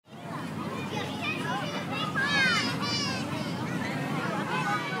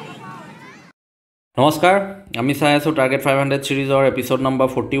নমস্কাৰ আমি চাই আছো টাৰ্গেট 500 সিৰিজৰ এপিসোড নম্বৰ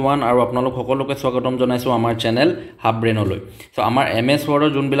 41 আৰু আপোনালোক সকলোকে স্বাগতম জনাইছো আমাৰ চেনেল হাফব্ৰেইনলৈ সো আমাৰ এমএছ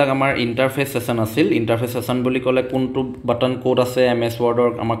ওয়াৰ্ডৰ যোনবিলাক আমাৰ ইন্টাৰফেস সেশন আছিল ইন্টাৰফেস সেশন বুলি ক'লে কোনটো বাটন কোড আছে এমএছ ওয়াৰ্ডৰ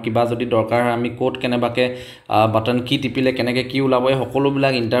আমাৰ কিবা যদি দৰকাৰ হয় আমি কোড কেনেবাকে বাটন কি টিপিলে কেনেকে কি ওলাব এই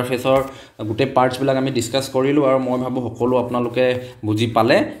সকলোবিলাক ইন্টাৰফেসৰ গুটে পাৰ্টস বিলাক আমি ডিসকাস কৰিলো আৰু মই ভাবো সকলো আপোনালোকে বুজি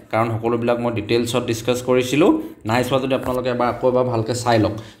পালে কাৰণ সকলোবিলাক মই ডিটেইলছত ডিসকাস কৰিছিলো নাই চোৱা যদি আপোনালোকে এবাৰ আকৌ এবাৰ ভালকে চাই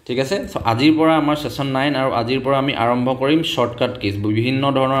লওক ঠিক আছে সো আজিৰ পৰা আমাৰ সেশন 9 আৰু আজিৰ পৰা আমি আৰম্ভ কৰিম শৰ্টকাট কিজ বিভিন্ন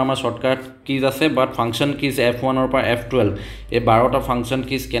ধৰণৰ আমাৰ শৰ্টকাট কিজ আছে বাট ফাংশন কিজ F1 ৰ পৰা F12 এই 12টা ফাংশন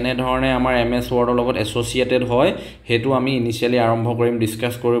কিজ কেনে ধৰণে আমাৰ এমএছ ওয়াৰ্ডৰ লগত এসোসিয়েটেড হয় হেতু আমি ইনিশিয়ালি আৰম্ভ কৰিম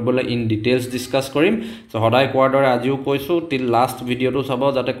ডিসকাস কৰিবলৈ ইন ডিটেইলস ডিসকাস কৰিম সো হদাই কোৱাৰ্ডৰ আজিও কৈছো টিল লাষ্ট ভিডিওটো চাব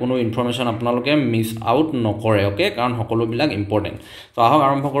যাতে কোনো ইনফৰমেশন আপোনালোকে মিস আউট নকৰে ওকে কাৰণ সকলো বিলাক ইম্পৰ্টেন্ট সো আহক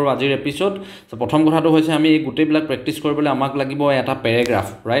আৰম্ভ কৰো আজিৰ এপিসোড সো প্ৰথম কথাটো হৈছে আমি এই গুটে বিলাক প্ৰেক্টিস কৰিবলৈ আমাক লাগিব এটা প্যাৰাগ্ৰাফ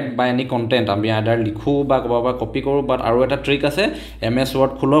ৰাইট বাই এনি কন্টেন্ট আমি আইদাৰ লিখো বা কবা কপি কৰো বাট আৰু এটা ট্ৰিক আছে এমএছ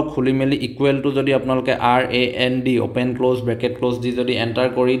ওয়াৰ্ড খুলক খুলি মেলি ইকুৱেল টু যদি আপোনালোকে RAND open close bracket close দি যদি এন্টাৰ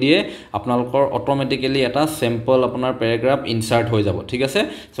কৰি দিয়ে আপোনালোকৰ অটোমেটিক্যালি এটা স্যাম্পল আপোনাৰ প্যাৰাগ্ৰাফ ইনসাৰ্ট হৈ যাব ঠিক আছে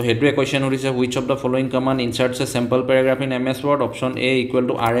so হেতুৱে question উৰিছে which of the following command ইনসাৰ্টস A sample প্যাৰাগ্ৰাফ in MS word option A equal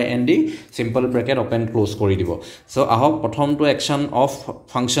to RAND simple bracket open close কৰি দিব সো আহক প্ৰথমটো একশন অফ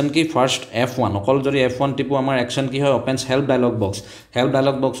ফাংশন কি ফাৰ্স্ট F1 অকল যদি F1 টিপু আমাৰ একশন কি হয় ওপেনস হেল্প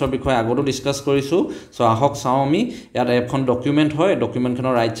ডায়লগ বক্সৰ বিষয়ে আগতো ডিসকাস কৰিছো সো আহক চাও আমি ইয়াত এখন ডকুমেন্ট হয়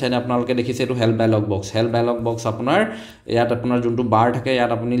ডকুমেন্টখনৰ ৰাইট সাইডে আপোনালোকে দেখিছে এটো হেল্প ডায়লগ বক্স আপোনাৰ ইয়াত আপোনাৰ যোনটো বাৰ থাকে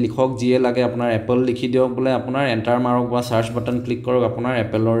ইয়াত আপুনি লিখক জিয়ে লাগে আপোনাৰ এপল লিখি দিয়ক বলে আপোনাৰ এন্টাৰ মাৰক বা সাৰ্চ বাটন ক্লিক কৰক আপোনাৰ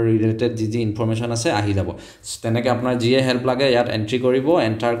এপলৰ ৰিলেটেড যি ইনফৰমেশন আছে আহি যাব তেনেকে আপোনাৰ জিয়ে হেল্প লাগে ইয়াত এন্ট্ৰি কৰিব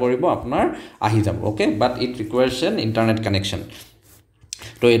এন্টাৰ কৰিব আপোনাৰ আহি যাব okay but it ৰিকুৱায়াৰ্স N internet connection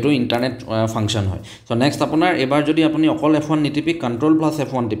তো এটো ইন্টাৰনেট ফাংশন হয় সো নেক্সট আপোনাৰ এবাৰ যদি আপুনি অকল F1 নিটিপি কন্ট্ৰোল প্লাস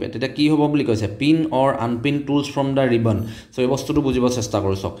F1 টিপে তেতিয়া কি হ'ব বুলি কৈছে pin or unpin tools from da ribbon so এই বস্তুটো বুজিব চেষ্টা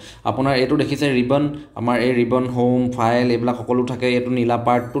কৰিছক আপোনাৰ এটো দেখিছে ৰিবন আমাৰ এই ৰিবন হোম ফাইল এইবিলাক সকলো থাকে এটো নীলা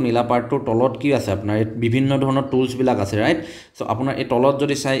পাৰ্টটো তলত কি আছে আপোনাৰ বিভিন্ন ধৰণৰ টুলস বিলাক আছে ৰাইট সো আপোনাৰ এই তলত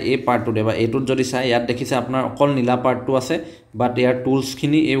যদি চাই এই পাৰ্টটো দেবা এটোত যদি চাই ইয়াত দেখিছে আপোনাৰ অকল নীলা পাৰ্টটো আছে বাট ইয়াৰ টুলস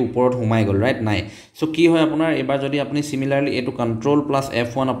খিনি এই ওপৰত সোমাই গল ৰাইট নাই সো কি হয় আপোনাৰ এবাৰ যদি আপুনি সিমিলাৰলি এটো কন্ট্ৰোল প্লাস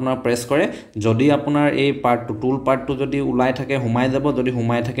F1 আপোনাৰ প্ৰেছ কৰে যদি আপোনাৰ এই পাৰ্টটো টুল পাৰ্টটো যদি উলাই থাকে সোমাই যাব যদি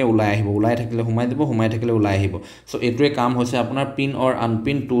সোমাই থাকে উলাই আহিব উলাই থাকিলে সোমাই দিব সোমাই থাকিলে উলাই আহিব সো এটোৱে কাম হৈছে আপোনাৰ pin or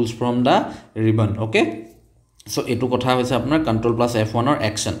unpin tools from da ribbon okay so এটো কথা হৈছে আপোনাৰ কন্ট্ৰোল প্লাস F1 অৰ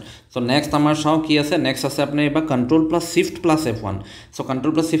একশন সো নেক্সট আমাৰ চাও কি আছে নেক্সট আছে আপুনি এবা control plus shift plus F1 so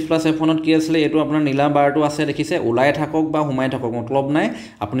control plus shift plus F1 ত কি আছিল এটো আপোনাৰ নীলা বাৰটো আছে দেখিছে উলাই থাকক বা সোমাই থাকক মতলব নাই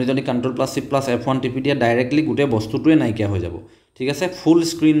আপুনি যদি control plus shift plus F1 টিপি দিয়ে ডাইৰেক্টলি গুটে বস্তুটোৱে নাইকিয়া হৈ যাব ঠিক আছে ফুল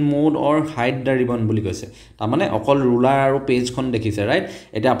স্ক্ৰিন মোড অৰ হাইড দা ৰিবন বুলি কৈছে তাৰ মানে অকল ৰুলাৰ আৰু পেজখন দেখিছে ৰাইট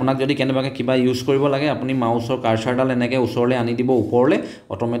এটা আপোনাক যদি কেনেবাকে কিবা ইউজ কৰিব লাগে আপুনি মাউসৰ কাৰ্সাৰডাল এনেকে ওচৰলে আনি দিব ওপৰলে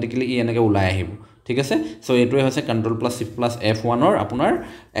অটোমেটিক্যালি ই এনেকে উলাই আহিব ঠিক আছে সো এটোৱে হৈছে control plus shift plus F1 অৰ আপোনাৰ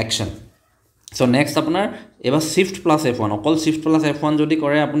একশন সো নেক্সট আপোনাৰ এবাৰ শিফট প্লাস F1 অকল শিফট প্লাস F1 যদি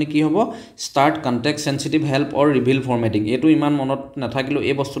কৰে আপুনি কি হ'ব স্টাৰ্ট কনটেক্সট সেনসিটিভ হেল্প অৰ ৰিভিল ফৰমেটিং এটো ইমান মনত নাথাকিলো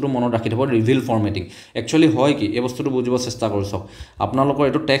এই বস্তুটো মনত ৰাখি থব ৰিভিল ফৰমেটিং একচুয়ালি হয় কি এই বস্তুটো বুজিব চেষ্টা কৰিছক আপোনালোকৰ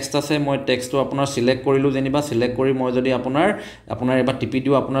এটো টেক্সট আছে মই টেক্সটটো আপোনাৰ সিলেক্ট কৰিলো যেনিবা সিলেক্ট কৰি মই যদি আপোনাৰ এবাৰ টিপি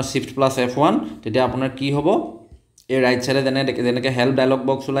দিও আপোনাৰ শিফট প্লাস F1 তেতিয়া আপোনাৰ কি হ'ব এই ৰাইট সাইডে যেনেকে হেল্প ডায়লগ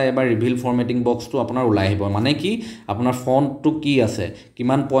বক্স উলাই এবাৰ ৰিভিল ফৰমেটিং বক্সটো আপোনাৰ উলাই আহিব মানে কি আপোনাৰ ফন্টটো কি আছে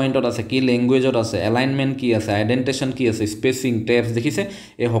কিমান পইণ্টত আছে কি ল্যাঙ্গুৱেজত আছে এলাইনমেন্ট কি আছে আইডেন্টিফিকেশন কি আছে স্পেসিং টেবস দেখিছে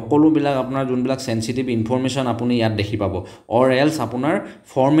এই সকলো বিলাক আপোনাৰ যোনবিলাক সেনসিটিভ ইনফৰমেশন আপুনি ইয়াত দেখি পাব অৰ এলস আপোনাৰ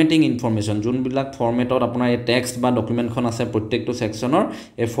ফৰমেটিং ইনফৰমেশন যোনবিলাক ফৰমেটত আপোনাৰ এই টেক্সট বা ডকুমেন্টখন আছে প্ৰত্যেকটো সেকশনৰ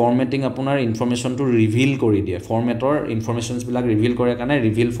এই ফৰমেটিং আপোনাৰ ইনফৰমেশনটো ৰিভিল কৰি দিয়ে ফৰমেটৰ ইনফৰমেশনস বিলাক ৰিভিল কৰে কাৰণে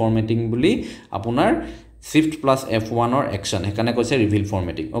ৰিভিল ফৰমেটিং বুলি আপোনাৰ shift plus F1 or action হেকানে কৈছে reveal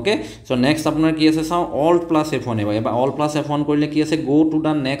formatting okay so next আপোনাৰ কি আছে চাও alt plus F1 এবা alt plus F1 কৰিলে কি আছে go to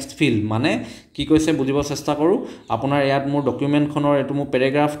the next field মানে কি কৈছে বুজিব চেষ্টা কৰো আপোনাৰ ইয়াত মোৰ ডকুমেন্টখনৰ এটো মোৰ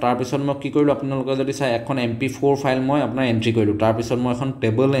প্যাৰাগ্ৰাফ তাৰ পিছত মই কি কৰিলো আপোনালোকে যদি চাই এখন MP4 ফাইল মই আপোনাৰ এন্ট্ৰি কৰিলো তাৰ পিছত মই এখন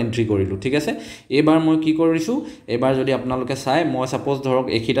টেবল এন্ট্ৰি কৰিলো ঠিক আছে এবাৰ মই কি কৰিছো এবাৰ যদি আপোনালোকে চাই মই সাপোজ ধৰক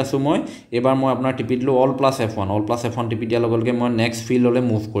এখিত আছো মই এবাৰ মই আপোনাৰ টিপি দিলো all plus F1 টিপি দিয়া লগলকে মই নেক্সট ফিল্ডলৈ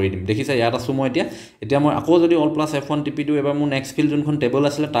মুভ কৰি দিম দেখিছে ইয়াত আছো মই এতিয়া মই আকৌ যদি all plus F1 টিপি দিও এবাৰ মোৰ নেক্সট ফিল্ড যোনখন টেবল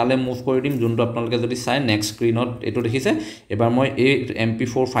আছিল তালে মুভ কৰি দিম যোনটো আপোনালোকে যদি চাই নেক্সট স্ক্ৰিনত এটো দেখিছে এবাৰ মই এই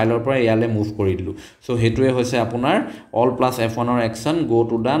MP4 ফাইলৰ পৰা ইয়ালে মুভ কৰি দিলো সো হেতুৱে হৈছে আপোনাৰ all plus F1 or action go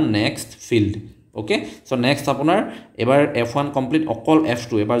to the next field okay so next আপোনাৰ এবাৰ F1 কমপ্লিট অকল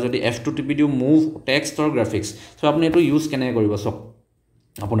F2 এবাৰ যদি F2 টিপি দিও মুভ টেক্সট অৰ গ্ৰাফিক্স সো আপুনি এটো ইউজ কেনে কৰিব সক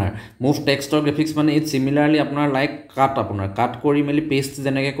আপোনাৰ মুভ টেক্সটৰ গ্ৰাফিক্স মানে ইট সিমিলাৰলি আপোনাৰ লাইক কাট আপোনাৰ কাট কৰি মেলি পেষ্ট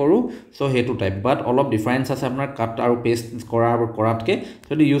যেনেকৈ কৰোঁ চ' সেইটো টাইপ বাট অলপ ডিফাৰেঞ্চ আছে আপোনাৰ কাট আৰু পেষ্ট কৰাতকৈ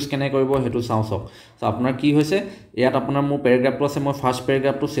যদি ইউজ কেনেকৈ কৰিব সেইটো চাওঁ চাওক চ' আপোনাৰ কি হৈছে ইয়াত আপোনাৰ মোৰ পেৰাগ্ৰাফটো আছে মই ফাৰ্ষ্ট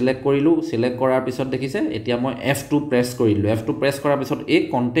পেৰাগ্ৰাফটো চিলেক্ট কৰিলোঁ চিলেক্ট কৰাৰ পিছত দেখিছে এতিয়া মই F2 প্ৰেছ কৰিলোঁ F2 প্ৰেছ কৰাৰ পিছত এই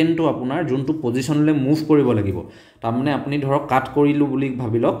কণ্টেণ্টটো আপোনাৰ যোনটো পজিশ্যনলৈ মুভ কৰিব লাগিব তাৰমানে আপুনি ধৰক কাট কৰিলোঁ বুলি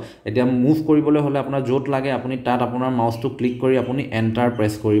ভাবি লওক এতিয়া মুভ কৰিবলৈ হ'লে আপোনাৰ য'ত লাগে আপুনি তাত আপোনাৰ মাউচটো ক্লিক কৰি আপুনি এণ্টাৰ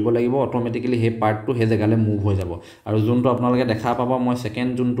প্ৰেছ কৰিব লাগিব অট'মেটিকেলি সেই পাৰ্টটো সেই জেগালৈ মুভ হৈ যাব আৰু যোনটো আপোনালোকে দেখা পাব মই সেকেন্ড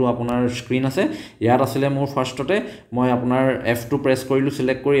যোনটো আপোনাৰ স্ক্ৰীন আছে ইয়াত আছিলে মোৰ ফাৰ্ষ্টতে মই আপোনাৰ F2 প্ৰেছ কৰিলোঁ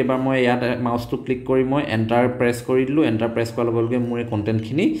চিলেক্ট কৰি এবাৰ মই ইয়াত মাউচটো ক্লিক কৰি মই এণ্টাৰ প্ৰেছ কৰি দিলোঁ এণ্টাৰ প্ৰেছ কৰাৰ লগে লগে মোৰ এই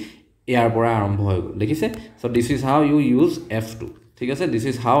কণ্টেণ্টখিনি ইয়াৰ পৰা আৰম্ভ হৈ গ'ল দেখিছে চ' this is how U use F2 ঠিক আছে this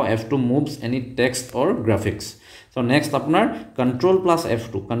is how F2 moves any text or graphics So next আপোনাৰ control plus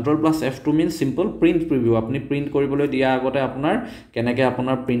F2 means simple print preview আপুনি প্ৰিন্ট কৰিবলৈ দিয়া আগতে আপোনাৰ কেনেকৈ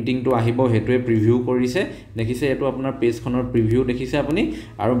আপোনাৰ প্ৰিন্টিংটো আহিব হেতুৱে প্ৰিভিউ কৰিছে দেখিছে এটো আপোনাৰ পেজখনৰ প্ৰিভিউ দেখিছে আপুনি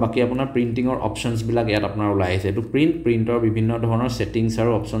আৰু বাকি আপোনাৰ প্ৰিন্টিংৰ অপচনছ বিলাক ইয়াত আপোনাৰ ওলাই আহিছে এটো প্ৰিন্টৰ বিভিন্ন ধৰণৰ সেটিংছ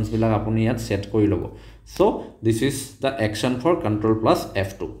আৰু অপচনছ বিলাক আপুনি ইয়াত সেট কৰি ল'ব so this is the action for control plus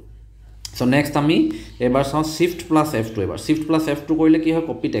F2 So next আমি এবাৰ চাও shift plus F2 এবাৰ shift plus F2 কৰিলে কি হয়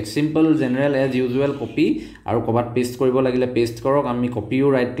copy text simple general as usual copy আৰু কবাত পেষ্ট কৰিব লাগিলে পেষ্ট কৰক আমি কপিও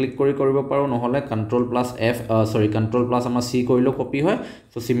ৰাইট ক্লিক কৰিব পাৰো নহলে control plus আমাৰ C কৰিলেও কপি হয়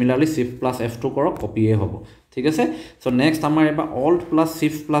so similarly shift plus F2 কৰক কপিয়ে হ'ব ঠিক আছে so next আমাৰ এবাৰ alt plus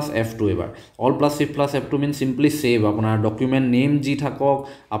shift plus F2 এবাৰ alt plus shift plus F2 means simply save আপোনাৰ ডকুমেন্ট নেম জি থাকক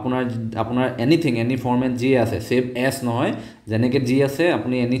আপোনাৰ এনিথিং এনি ফৰমেট জি আছে save as নহয় যেনেকে জি আছে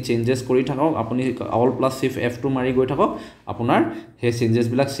আপুনি এনি চেঞ্জেস কৰি থাকক আপুনি alt plus shift F2 মাৰি গৈ থাকক আপোনাৰ হে চেঞ্জেস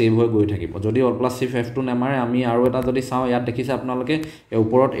বিলাক সেভ হৈ গৈ থাকিব যদি alt plus shift F2 নামাৰে আমি আৰু এটা যদি চাও ইয়াত দেখিছে আপোনালোকে এই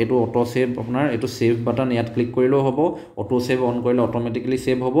ওপৰত এটো অটো সেভ আপোনাৰ এটো সেভ বাটন ইয়াত ক্লিক কৰিলেও হ'ব অটো সেভ অন কৰিলে অটোমেটিক্যালি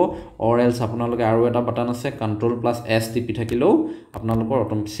সেভ হ'ব অৰ এলস আপোনালোকে আৰু এটা বাটন আছে control plus S টিপি থাকিলেও আপোনালোকৰ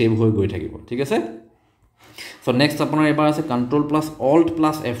অটোমেটিক সেভ হৈ গৈ থাকিব ঠিক আছে So next আপোনাৰ এবাৰ আছে control plus alt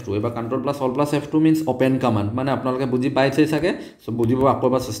plus F2 এবাৰ control plus alt plus F2 means open command মানে আপোনালোকে বুজি পাইছে চাগে সো বুজিব আকৌ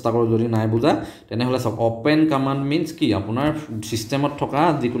এবাৰ চেষ্টা কৰক যদি নাই বুজা তেনেহলে সব open command means কি আপোনাৰ সিস্টেমত থকা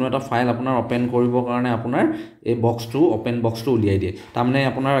যিকোনো এটা ফাইল আপোনাৰ ওপেন কৰিব কাৰণে আপোনাৰ এই বক্সটো ওপেন বক্সটো উলিয়াই দিয়ে তাৰমানে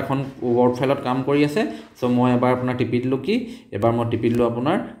আপোনাৰ এখন ওয়াৰ্ড ফাইলত কাম কৰি আছে সো মই এবাৰ আপোনাৰ টিপি দিলো কি এবাৰ মই টিপি দিলো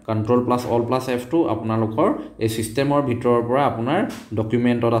আপোনাৰ control plus alt plus F2 আপোনালোকৰ এই সিস্টেমৰ ভিতৰৰ পৰা আপোনাৰ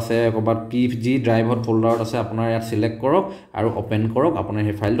ডকুমেন্টত আছে কবাত PFG ড্ৰাইভত ফোল্ডাৰত আছে আপোনাৰ ইয়াত সিলেক্ট কৰক আৰু ওপেন কৰক আপোনাৰ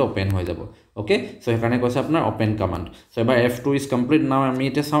এই ফাইলটো ওপেন হৈ যাব ওকে সো এখানে কৈছে আপোনাৰ ওপেন কমান্ড সো এবাৰ F2 ইজ কমপ্লিট নাও আমি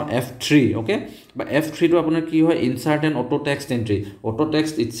এটা চাও F3 ওকে বা F3 টো আপোনাৰ কি হয় ইনসাৰ্ট and auto text entry auto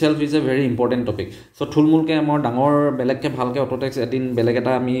text itself is a very important topic so থুলমুলকে মই ডাঙৰ বেলেগকে ভালকে অটো টেক্সট এদিন বেলেগ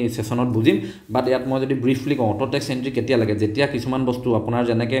এটা আমি সেশনত বুজিম বাট ইয়াত মই যদি ব্ৰিফলি কওঁ অটো টেক্সট এন্ট্ৰি কেতিয়া লাগে যেতিয়া কিছুমান বস্তু আপোনাৰ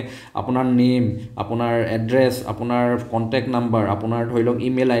যেনেকে আপোনাৰ নেম আপোনাৰ এড্ৰেছ আপোনাৰ কন্টাক্ট নাম্বাৰ আপোনাৰ ধৰিলক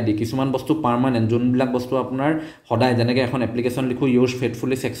ইমেইল আইডি কিছুমান বস্তু পাৰ্মানেন্ট যোনবিলাক বস্তু আপোনাৰ সদায় যেনেকে এখন এপ্লিকেশন লিখো ইউজ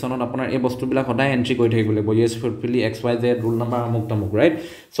ফেথফুলি সেকশনত আপোনাৰ এই বস্তুবিলাক সদায় এন্ট্ৰি কৰি থাকিব লাগিব use faithfully XYZ roll number আমুক তামুক ৰাইট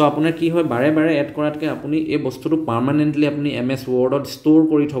সো আপোনাৰ কি হয় বাৰে বাৰে এড কৰাতকে আপুনি এই বস্তুটো পাৰ্মানেন্টলি আপুনি MS Wordত ষ্টৰ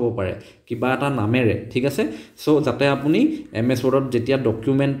কৰি থব পাৰে কিবা এটা নামেৰে ঠিক আছে সো যাতে আপুনি MS Wordত যেতিয়া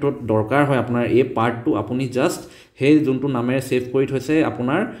ডকুমেন্টত দৰকাৰ হয় আপোনাৰ এই পাৰ্টটো আপুনি জাস্ট সেই যোনটো নামেৰে সেভ কৰি থৈছে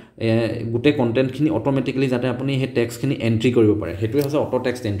আপোনাৰ গুটে কন্টেন্টখিনি অটোমেটিক্যালি যাতে আপুনি সেই টেক্সটখিনি এন্ট্ৰি কৰিব পাৰে হেতুৱে হৈছে অটো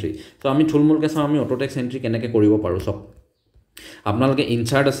টেক্সট এন্ট্ৰি সো আমি থুলমুলকে চাও আমি অটো টেক্সট এন্ট্ৰি কেনেকৈ কৰিব পাৰো সব আপোনালোকে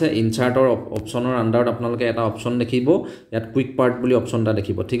ইনসাৰ্ট আছে ইনসাৰ্টৰ অপচনৰ আন্ডাৰত আপোনালোকে এটা অপচন দেখিব ইয়াত কুইক পাৰ্ট বুলি অপচন এটা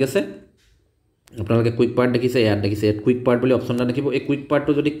দেখিব ঠিক আছে আপোনালোকে কুইক পাৰ্ট দেখিছে ইয়াত দেখিছে কুইক পাৰ্ট বুলি অপচন এটা দেখিব এই কুইক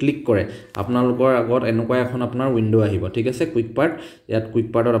পাৰ্টটো যদি ক্লিক কৰে আপোনালোকৰ আগত এনেকুৱা এখন আপোনাৰ উইন্ডো আহিব ঠিক আছে কুইক পাৰ্ট ইয়াত কুইক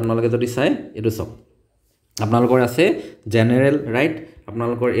পাৰ্টত আপোনালোকে যদি চাই এটো চাওক আপোনালোকৰ আছে জেনাৰেল ৰাইট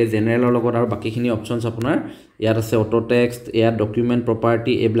আপোনালোকৰ এই জেনাৰেলৰ লগত আৰু বাকিখিনি অপচনছ আপোনাৰ ইয়াত আছে অটো টেক্সট ইয়াত ডকুমেন্ট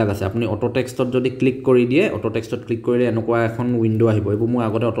প্ৰপাৰ্টি এইবিলাক আছে আপুনি অটো টেক্সটত যদি ক্লিক কৰি দিয়ে অটো টেক্সটত ক্লিক কৰিলে এনেকুৱা এখন উইন্ডো আহিব এইবোৰ মই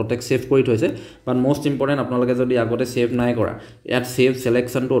আগতে অটো টেক্সট সেভ কৰি থৈছে বাট মোস্ট ইম্পৰ্টেন্ট আপোনালোকে যদি আগতে সেভ নাই কৰা ইয়াত save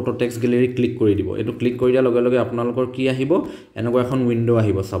selection to auto text gallery click কৰি দিব এটো ক্লিক কৰি দিয়াৰ লগে লগে আপোনালোকৰ কি আহিব এনেকুৱা এখন উইন্ডো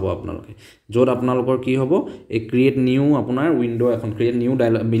আহিব চাব আপোনালোকে য'ত আপোনালোকৰ কি হ'ব এই ক্ৰিয়েট নিউ আপোনাৰ উইন্ডো এখন ক্ৰিয়েট নিউ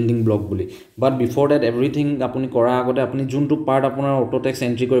বিল্ডিং ব্লক বুলি বাট বিফৰ দ্যাট এভৰিথিং আপুনি কৰা আগতে আপুনি যোনটো পাৰ্ট আপোনাৰ অটো টেক্সট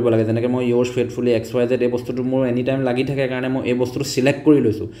এন্ট্ৰি কৰিব লাগে যেনেকৈ মই ইউজ ফেথফুলি XYZ এই বস্তুটো মোৰ এনি টাইম লাগি থাকে কাৰণে মই এই বস্তুটো সিলেক্ট কৰি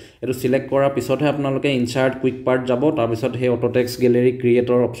লৈছো এটো সিলেক্ট কৰাৰ পিছতহে আপোনালোকে ইনসাৰ্ট কুইক পাৰ্ট যাব তাৰ পিছত হে অটো টেক্সট গ্যালাৰি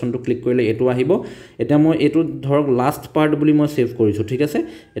ক্ৰিয়েটৰ অপচনটো ক্লিক কৰিলে এটো আহিব এটা মই এটো ধৰক লাষ্ট পাৰ্ট বুলি মই সেভ কৰিছো ঠিক আছে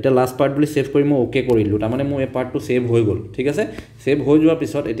এটা লাষ্ট পাৰ্ট বুলি সেভ কৰি মই ওকে কৰিলো তাৰ মানে মোৰ এই পাৰ্টটো সেভ হৈ গ'ল ঠিক আছে সেভ হৈ যোৱাৰ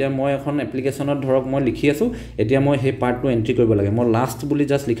পিছত এতিয়া মই এখন এপ্লিকেশনত ধৰক মই লিখি আছো এতিয়া মই সেই পাৰ্টটো এন্ট্ৰি কৰিব লাগে মই লাষ্ট বুলি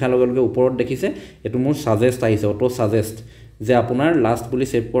জাস্ট লিখাৰ লগে লগে ওপৰত দেখিছে এটো মোৰ সাজেষ্ট আহিছে অটো সাজেষ্ট যে আপোনাৰ লাষ্ট বুলি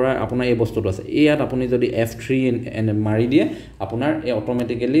সেভ কৰা আপোনাৰ এই বস্তুটো আছে ইয়াত আপুনি যদি F3 মাৰি দিয়ে আপোনাৰ এই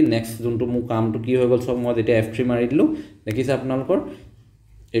অটোমেটিক্যালি নেক্সট যোনটো মোৰ কামটো কি হৈ গ'ল সব মই যেতিয়া F3 মাৰি দিলো দেখিছে আপোনালোকৰ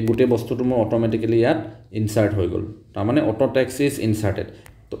এই গোটে বস্তুটো মোৰ অটোমেটিক্যালি ইয়াত ইনসাৰ্ট হৈ গ'ল তাৰ মানে অটো টেক্সট ইজ ইনসাৰ্টেড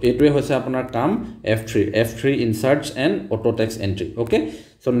তো এইটোৱে হৈছে আপোনাৰ কাম F3 inserts and auto text entry okay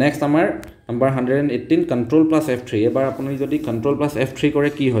so next আমাৰ number 118 control plus F3 এবাৰ আপুনি যদি control plus F3 কৰে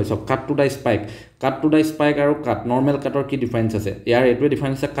কি হয় সব cut to the spike আৰু cut normal cutৰ কি ডিফাৰেন্স আছে ইয়াৰ এইটোৱে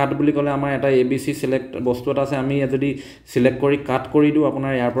ডিফাৰেন্স আছে cut বুলি ক'লে আমাৰ এটা ABC select বস্তু এটা আছে আমি যদি সিলেক্ট কৰি cut কৰি দিও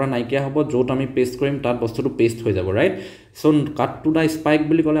আপোনাৰ ইয়াৰ পৰা নাইকিয়া হ'ব য'ত আমি পেস্ট কৰিম তাত বস্তুটো পেস্ট হৈ যাব right so cut to the spike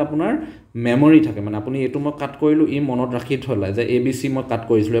বুলি ক'লে আপোনাৰ মেমৰি থাকে মানে আপুনি এটো মই কাট কৰিলো ই মনত ৰাখি থলা যে ABC মই কাট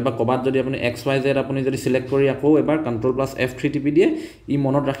কৰিছিলো এবাৰ কবাত যদি আপুনি XYZ আপুনি যদি সিলেক্ট কৰি আকৌ এবাৰ কন্ট্ৰোল প্লাস F3 টিপি দিয়ে ই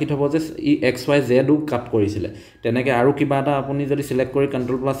মনত ৰাখি থব যে ই XYZ ও কাট কৰিছিলে তেনেকে আৰু কিবা এটা আপুনি যদি সিলেক্ট কৰি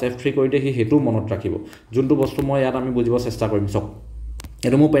কন্ট্ৰোল প্লাস F3 কৰি দিয়ে হেতু মনত ৰাখিব যোনটো বস্তু মই ইয়াত আমি বুজিব চেষ্টা কৰিম সক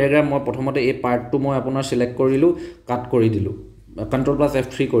এটো মোৰ প্যাৰাগ্ৰাফ মই প্ৰথমতে এই পাৰ্টটো মই আপোনাৰ সিলেক্ট কৰিলো কাট কৰি দিলো control plus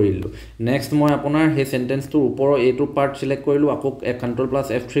F3 কৰিলো next মই আপোনাৰ হে সেন্টেন্স টো ওপৰ এটো পাৰ্ট সিলেক্ট কৰিলো আকৌ control plus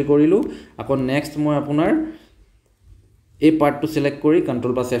F3 কৰিলো আকৌ next মই আপোনাৰ এই পাৰ্টটো সিলেক্ট কৰি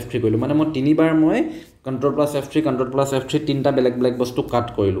control plus F3 কৰিলো মানে মই তিনিবাৰ মই control plus F3 তিনটা বেলেগ বস্তু কাট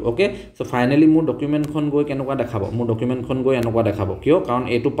কৰিলো ওকে সো ফাইনালি মোৰ ডকুমেন্টখন গৈ কেনেকুৱা দেখাব মোৰ ডকুমেন্টখন গৈ এনেকুৱা দেখাব কিয় কাৰণ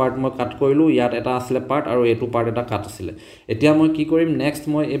এটো পাৰ্ট মই কাট কৰিলো ইয়াত এটা আছিল পাৰ্ট আৰু এটো পাৰ্ট এটা কাট আছিল এতিয়া মই কি কৰিম next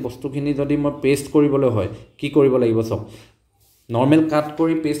মই এই বস্তুখিনি যদি মই পেস্ট কৰিবলৈ হয় কি কৰিব লাগিব সব normal cut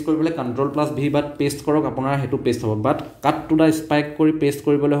কৰি paste কৰিবলৈ control plus v বাট paste কৰক আপোনাৰ হেতু paste হ'ব বাট cut to the spike কৰি paste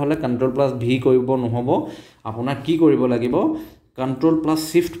কৰিবলৈ হলে control plus v কৰিব নহব আপোনাৰ কি কৰিব লাগিব control plus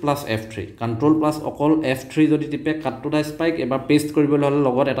shift plus F3 control plus অকল F3 যদি টিপে cut to the spike এবাৰ paste কৰিবলৈ হলে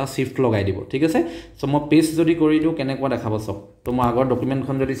লগত এটা shift লগাই দিব ঠিক আছে সো মই paste যদি কৰি দিও কেনেকুৱা দেখাব সব তো মই আগৰ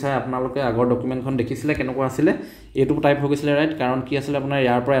ডকুমেন্টখন যদি চাই আপোনালোকে আগৰ ডকুমেন্টখন দেখিছিলে কেনেকুৱা আছিল এটো টাইপ হৈ গৈছিল ৰাইট কাৰণ কি আছিল আপোনাৰ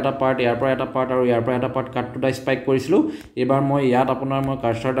ইয়াৰ পৰা এটা পাৰ্ট ইয়াৰ পৰা এটা পাৰ্ট আৰু ইয়াৰ পৰা এটা part cut to the spike কৰিছিলো এবাৰ মই ইয়াত আপোনাৰ মই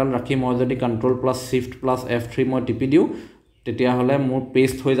কাৰ্সৰডাল ৰাখি মই যদি control plus shift plus F3 মই টিপি দিও তেতিয়া হলে মোৰ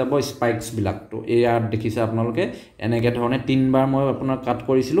পেস্ট হৈ যাব স্পাইকস বিলাক তো ইয়াত দেখিছে আপোনালোকে এনেকে ধৰণে তিনবাৰ মই আপোনাৰ কাট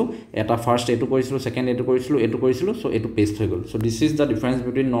কৰিছিলো এটা ফাৰ্স্ট এটো কৰিছিলো সেকেন্ড এটো কৰিছিলো সো এটো পেস্ট হৈ গল so this is the difference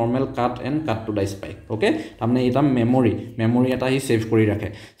between নৰমাল cut and cut to the spike okay তাৰমানে এটা মেমৰি এটা হি সেভ কৰি ৰাখে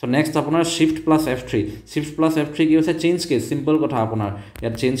সো নেক্সট আপোনাৰ শিফট প্লাস F3 কি হৈছে চেঞ্জ কেস সিম্পল কথা আপোনাৰ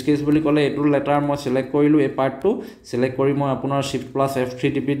ইয়াত চেঞ্জ কেস বুলি ক'লে এটো লেটাৰ মই সিলেক্ট কৰিলো এই পাৰ্টটো সিলেক্ট কৰি মই আপোনাৰ শিফট প্লাস F3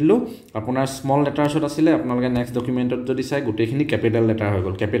 টিপি দিলো আপোনাৰ স্মল লেটাৰছত আছিল আপোনালোকে নেক্সট ডকুমেন্টত যদি চাই গোটেইখিনি ক্যাপিটাল লেটাৰ হৈ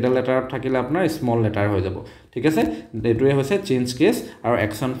গল ক্যাপিটাল লেটাৰত থাকিলে আপোনাৰ স্মল লেটাৰ হৈ যাব ঠিক আছে এটোৱে হৈছে চেঞ্জ কেস আৰু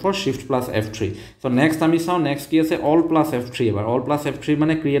action for shift plus F3 so next আমি চাও নেক্সট কি আছে অল প্লাস F3 এবাৰ অল প্লাস F3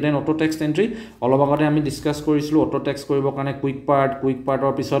 মানে create N auto text entry অলপ আগতে আমি ডিসকাস কৰিছিলো অটো টেক্সট কৰিবৰ কাৰণে কুইক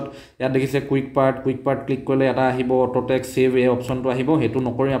পাৰ্টৰ পিছত ইয়াত দেখিছে কুইক পাৰ্ট ক্লিক কৰিলে এটা আহিব অটো টেক্সট সেভ এই অপচনটো আহিব হেতু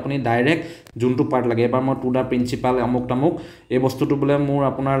নকৰি আপুনি ডাইৰেক্ট যোনটো পাৰ্ট লাগে এবাৰ মই টু দা প্ৰিন্সিপাল আমুক তামুক এই বস্তুটো বলে মোৰ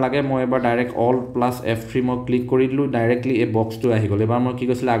আপোনাৰ লাগে মই এবাৰ ডাইৰেক্ট অল প্লাস F3 মই ক্লিক কৰি দিলো ডাইৰেক্টলি এই বক্সটো আহি গল এবাৰ মই কি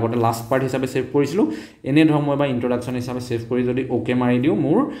কৈছিল আগতে লাষ্ট পাৰ্ট হিচাপে সেভ কৰিছিলো এনে ধৰ মই বা ইন্ট্ৰোডাকশন হিচাপে সেভ কৰি যদি ওকে মাৰি দিও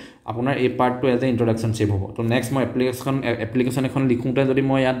মোৰ আপোনাৰ এই পাৰ্টটো এজ এ ইন্ট্ৰোডাকশন সেভ হ'ব তো নেক্সট মই এপ্লিকেশন এখন লিখোতে যদি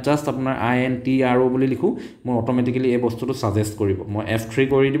মই ইয়াত জাস্ট আপোনাৰ INTRO বুলি লিখো মোৰ অটোমেটিক্যালি এই বস্তুটো সাজেষ্ট কৰিব মই F3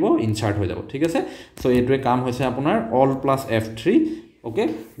 কৰি দিব ইনসাৰ্ট হৈ যাব ঠিক আছে সো এইটোৱে কাম হৈছে আপোনাৰ অল প্লাস F3 ওকে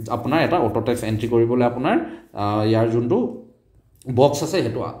আপোনাৰ এটা অটো টেক্সট এন্ট্ৰি কৰিবলৈ আপোনাৰ ইয়াৰ যোনটো বক্স আছে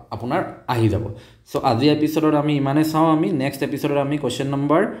হেতু আপোনাৰ আহি যাব সো আজি এপিসোডত আমি ইমানে চাও আমি নেক্সট এপিসোডত আমি কোৱেশ্চন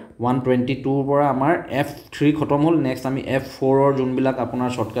নম্বৰ 122 পৰা আমাৰ F3 খতম হল নেক্সট আমি F4 ৰ যোনবিলাক আপোনাৰ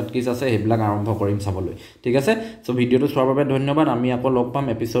শৰ্টকাট কিজ আছে হেবিলাক আৰম্ভ কৰিম চাবলৈ ঠিক আছে সো ভিডিওটো চোৱাৰ বাবে ধন্যবাদ আমি আকৌ লগ পাম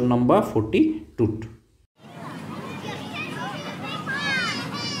এপিসোড নম্বৰ 42